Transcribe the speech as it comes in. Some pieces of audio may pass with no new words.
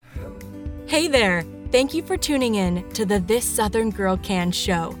Hey there! Thank you for tuning in to the This Southern Girl Can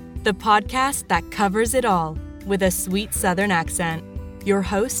show, the podcast that covers it all with a sweet Southern accent. Your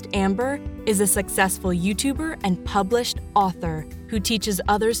host, Amber, is a successful YouTuber and published author who teaches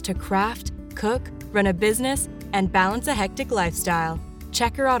others to craft, cook, run a business, and balance a hectic lifestyle.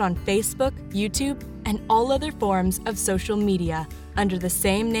 Check her out on Facebook, YouTube, and all other forms of social media under the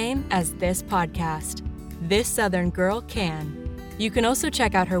same name as this podcast, This Southern Girl Can. You can also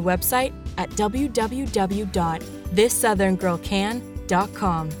check out her website at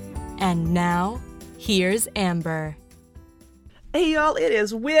www.thissoutherngirlcan.com. And now, here's Amber. Hey y'all, it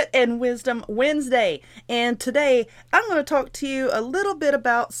is Wit and Wisdom Wednesday, and today I'm going to talk to you a little bit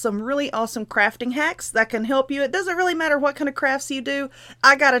about some really awesome crafting hacks that can help you. It doesn't really matter what kind of crafts you do.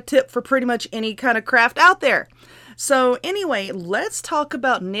 I got a tip for pretty much any kind of craft out there. So anyway, let's talk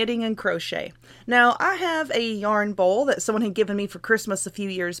about knitting and crochet. Now, I have a yarn bowl that someone had given me for Christmas a few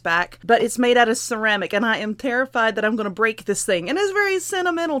years back, but it's made out of ceramic, and I am terrified that I'm going to break this thing, and it's very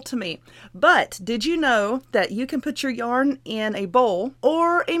sentimental to me. But did you know that you can put your yarn in a bowl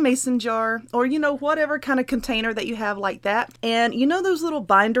or a mason jar or, whatever kind of container that you have like that? And those little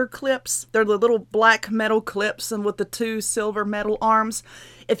binder clips? They're the little black metal clips and with the two silver metal arms.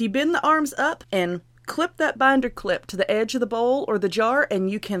 If you bend the arms up and clip that binder clip to the edge of the bowl or the jar, and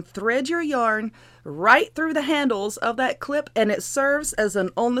you can thread your yarn right through the handles of that clip, and it serves as an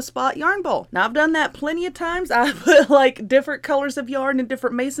on-the-spot yarn bowl. Now, I've done that plenty of times. I put like different colors of yarn in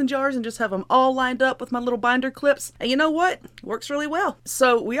different mason jars and just have them all lined up with my little binder clips. And you know what? Works really well.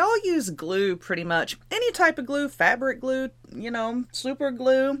 So we all use glue pretty much. Any type of glue, fabric glue, super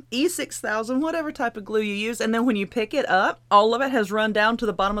glue, E6000, whatever type of glue you use. And then when you pick it up, all of it has run down to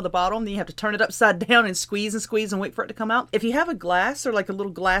the bottom of the bottle, and then you have to turn it upside down and squeeze and wait for it to come out. If you have a glass or like a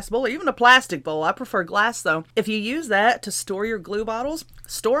little glass bowl or even a plastic bowl, I prefer glass though. If you use that to store your glue bottles,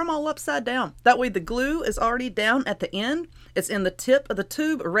 store them all upside down. That way the glue is already down at the end. It's in the tip of the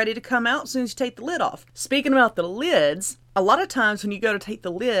tube, ready to come out as soon as you take the lid off. Speaking about the lids, a lot of times when you go to take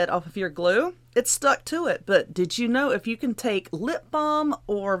the lid off of your glue, it's stuck to it. But did you know if you can take lip balm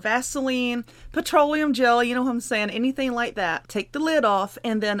or Vaseline, petroleum jelly, you know what I'm saying, anything like that, take the lid off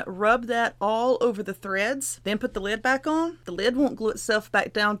and then rub that all over the threads, then put the lid back on, the lid won't glue itself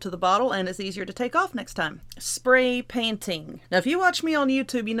back down to the bottle and it's easier to take off next time. Spray painting. Now, if you watch me on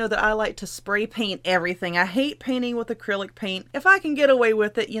YouTube, you know that I like to spray paint everything. I hate painting with acrylic paint. If I can get away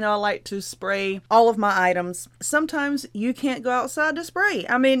with it, I like to spray all of my items. Sometimes you can't go outside to spray.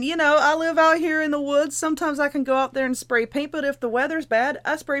 I mean, I live out here in the woods. Sometimes I can go out there and spray paint, but if the weather's bad,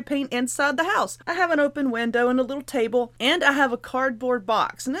 I spray paint inside the house. I have an open window and a little table, and I have a cardboard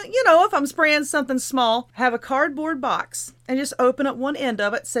box. And if I'm spraying something small, have a cardboard box and just open up one end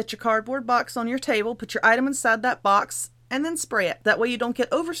of it, set your cardboard box on your table, put your item inside that box, and then spray it. That way you don't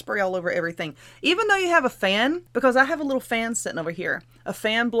get overspray all over everything. Even though you have a fan, because I have a little fan sitting over here, a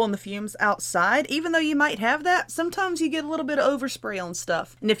fan blowing the fumes outside, even though you might have that, sometimes you get a little bit of overspray on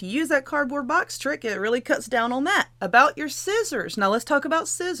stuff. And if you use that cardboard box trick, it really cuts down on that. About your scissors. Now let's talk about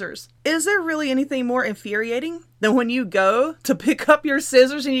scissors. Is there really anything more infuriating than when you go to pick up your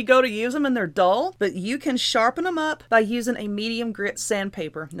scissors and you go to use them and they're dull? But you can sharpen them up by using a medium grit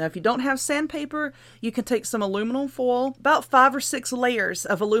sandpaper. Now, if you don't have sandpaper, you can take some aluminum foil, about 5 or 6 layers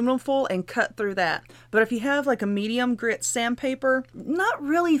of aluminum foil, and cut through that. But if you have like a medium grit sandpaper, not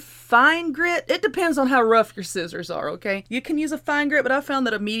really fine grit, it depends on how rough your scissors are, okay? You can use a fine grit, but I found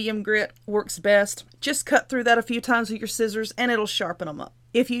that a medium grit works best. Just cut through that a few times with your scissors and it'll sharpen them up.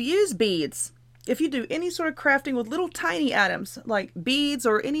 If you use beads, if you do any sort of crafting with little tiny items like beads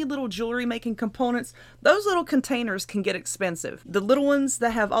or any little jewelry making components, those little containers can get expensive. The little ones that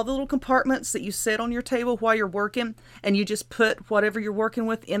have all the little compartments that you set on your table while you're working and you just put whatever you're working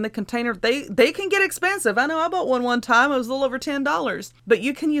with in the container, they can get expensive. I know I bought one time. It was a little over $10. But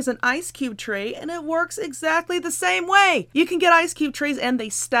you can use an ice cube tray and it works exactly the same way. You can get ice cube trays and they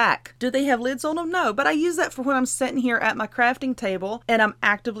stack. Do they have lids on them? No, but I use that for when I'm sitting here at my crafting table and I'm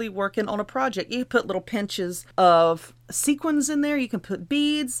actively working on a project. You put little pinches of sequins in there. You can put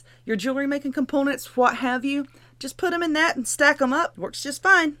beads, your jewelry making components, what have you. Just put them in that and stack them up. Works just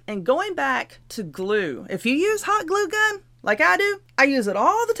fine. And going back to glue, if you use hot glue gun like I do, I use it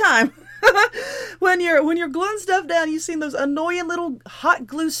all the time. When you're gluing stuff down, you've seen those annoying little hot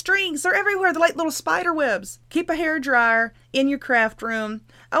glue strings. They're everywhere. They're like little spider webs. Keep a hair dryer in your craft room.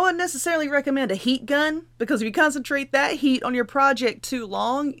 I wouldn't necessarily recommend a heat gun, because if you concentrate that heat on your project too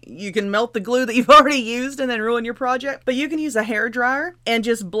long, you can melt the glue that you've already used and then ruin your project. But you can use a hair dryer and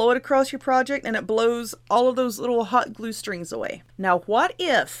just blow it across your project, and it blows all of those little hot glue strings away. Now, what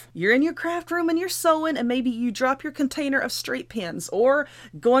if you're in your craft room and you're sewing and maybe you drop your container of straight pins, or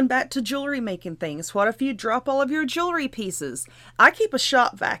going back to jewelry making things? What if you drop all of your jewelry pieces? I keep a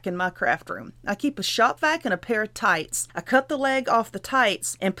shop vac in my craft room. I keep a shop vac and a pair of tights. I cut the leg off the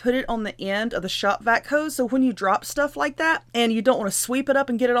tights and put it on the end of the shop vac hose, so when you drop stuff like that and you don't want to sweep it up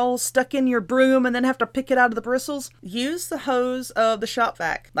and get it all stuck in your broom and then have to pick it out of the bristles, use the hose of the shop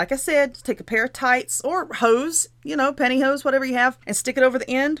vac. Like I said, take a pair of tights or hose, pantyhose, whatever you have, and stick it over the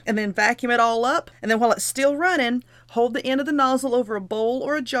end and then vacuum it all up. And then while it's still running, hold the end of the nozzle over a bowl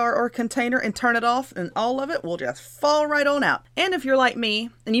or a jar or a container and turn it off, and all of it will just fall right on out. And if you're like me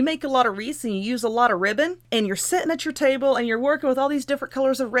and you make a lot of wreaths and you use a lot of ribbon, and you're sitting at your table and you're working with all these different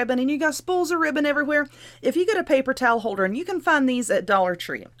colors of ribbon and you got spools of ribbon everywhere, if you get a paper towel holder, and you can find these at Dollar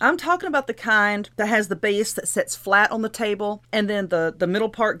Tree. I'm talking about the kind that has the base that sits flat on the table and then the middle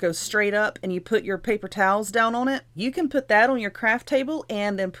part goes straight up and you put your paper towels down on it. You can put that on your craft table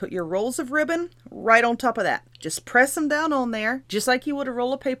and then put your rolls of ribbon right on top of that. Just press them down on there, just like you would a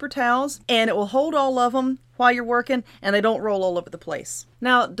roll of paper towels, and it will hold all of them while you're working, and they don't roll all over the place.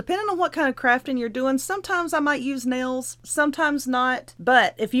 Now, depending on what kind of crafting you're doing, sometimes I might use nails, sometimes not.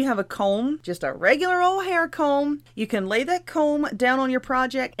 But if you have a comb, just a regular old hair comb, you can lay that comb down on your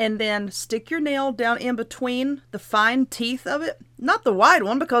project and then stick your nail down in between the fine teeth of it. Not the wide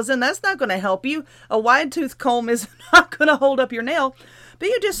one, because then that's not going to help you. A wide tooth comb is not going to hold up your nail. But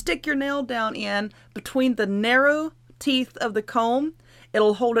you just stick your nail down in between the narrow teeth of the comb.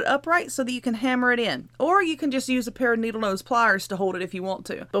 It'll hold it upright so that you can hammer it in. Or you can just use a pair of needle nose pliers to hold it if you want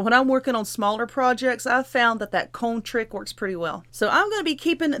to. But when I'm working on smaller projects, I've found that comb trick works pretty well. So I'm going to be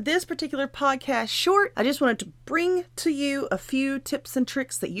keeping this particular podcast short. I just wanted to bring to you a few tips and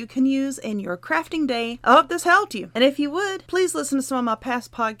tricks that you can use in your crafting day. I hope this helped you. And if you would, please listen to some of my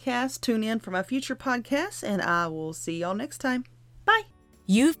past podcasts, tune in for my future podcasts, and I will see y'all next time. Bye.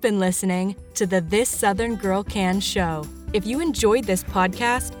 You've been listening to the This Southern Girl Can show. If you enjoyed this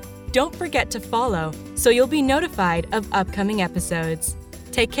podcast, don't forget to follow so you'll be notified of upcoming episodes.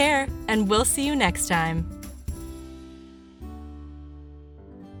 Take care, and we'll see you next time.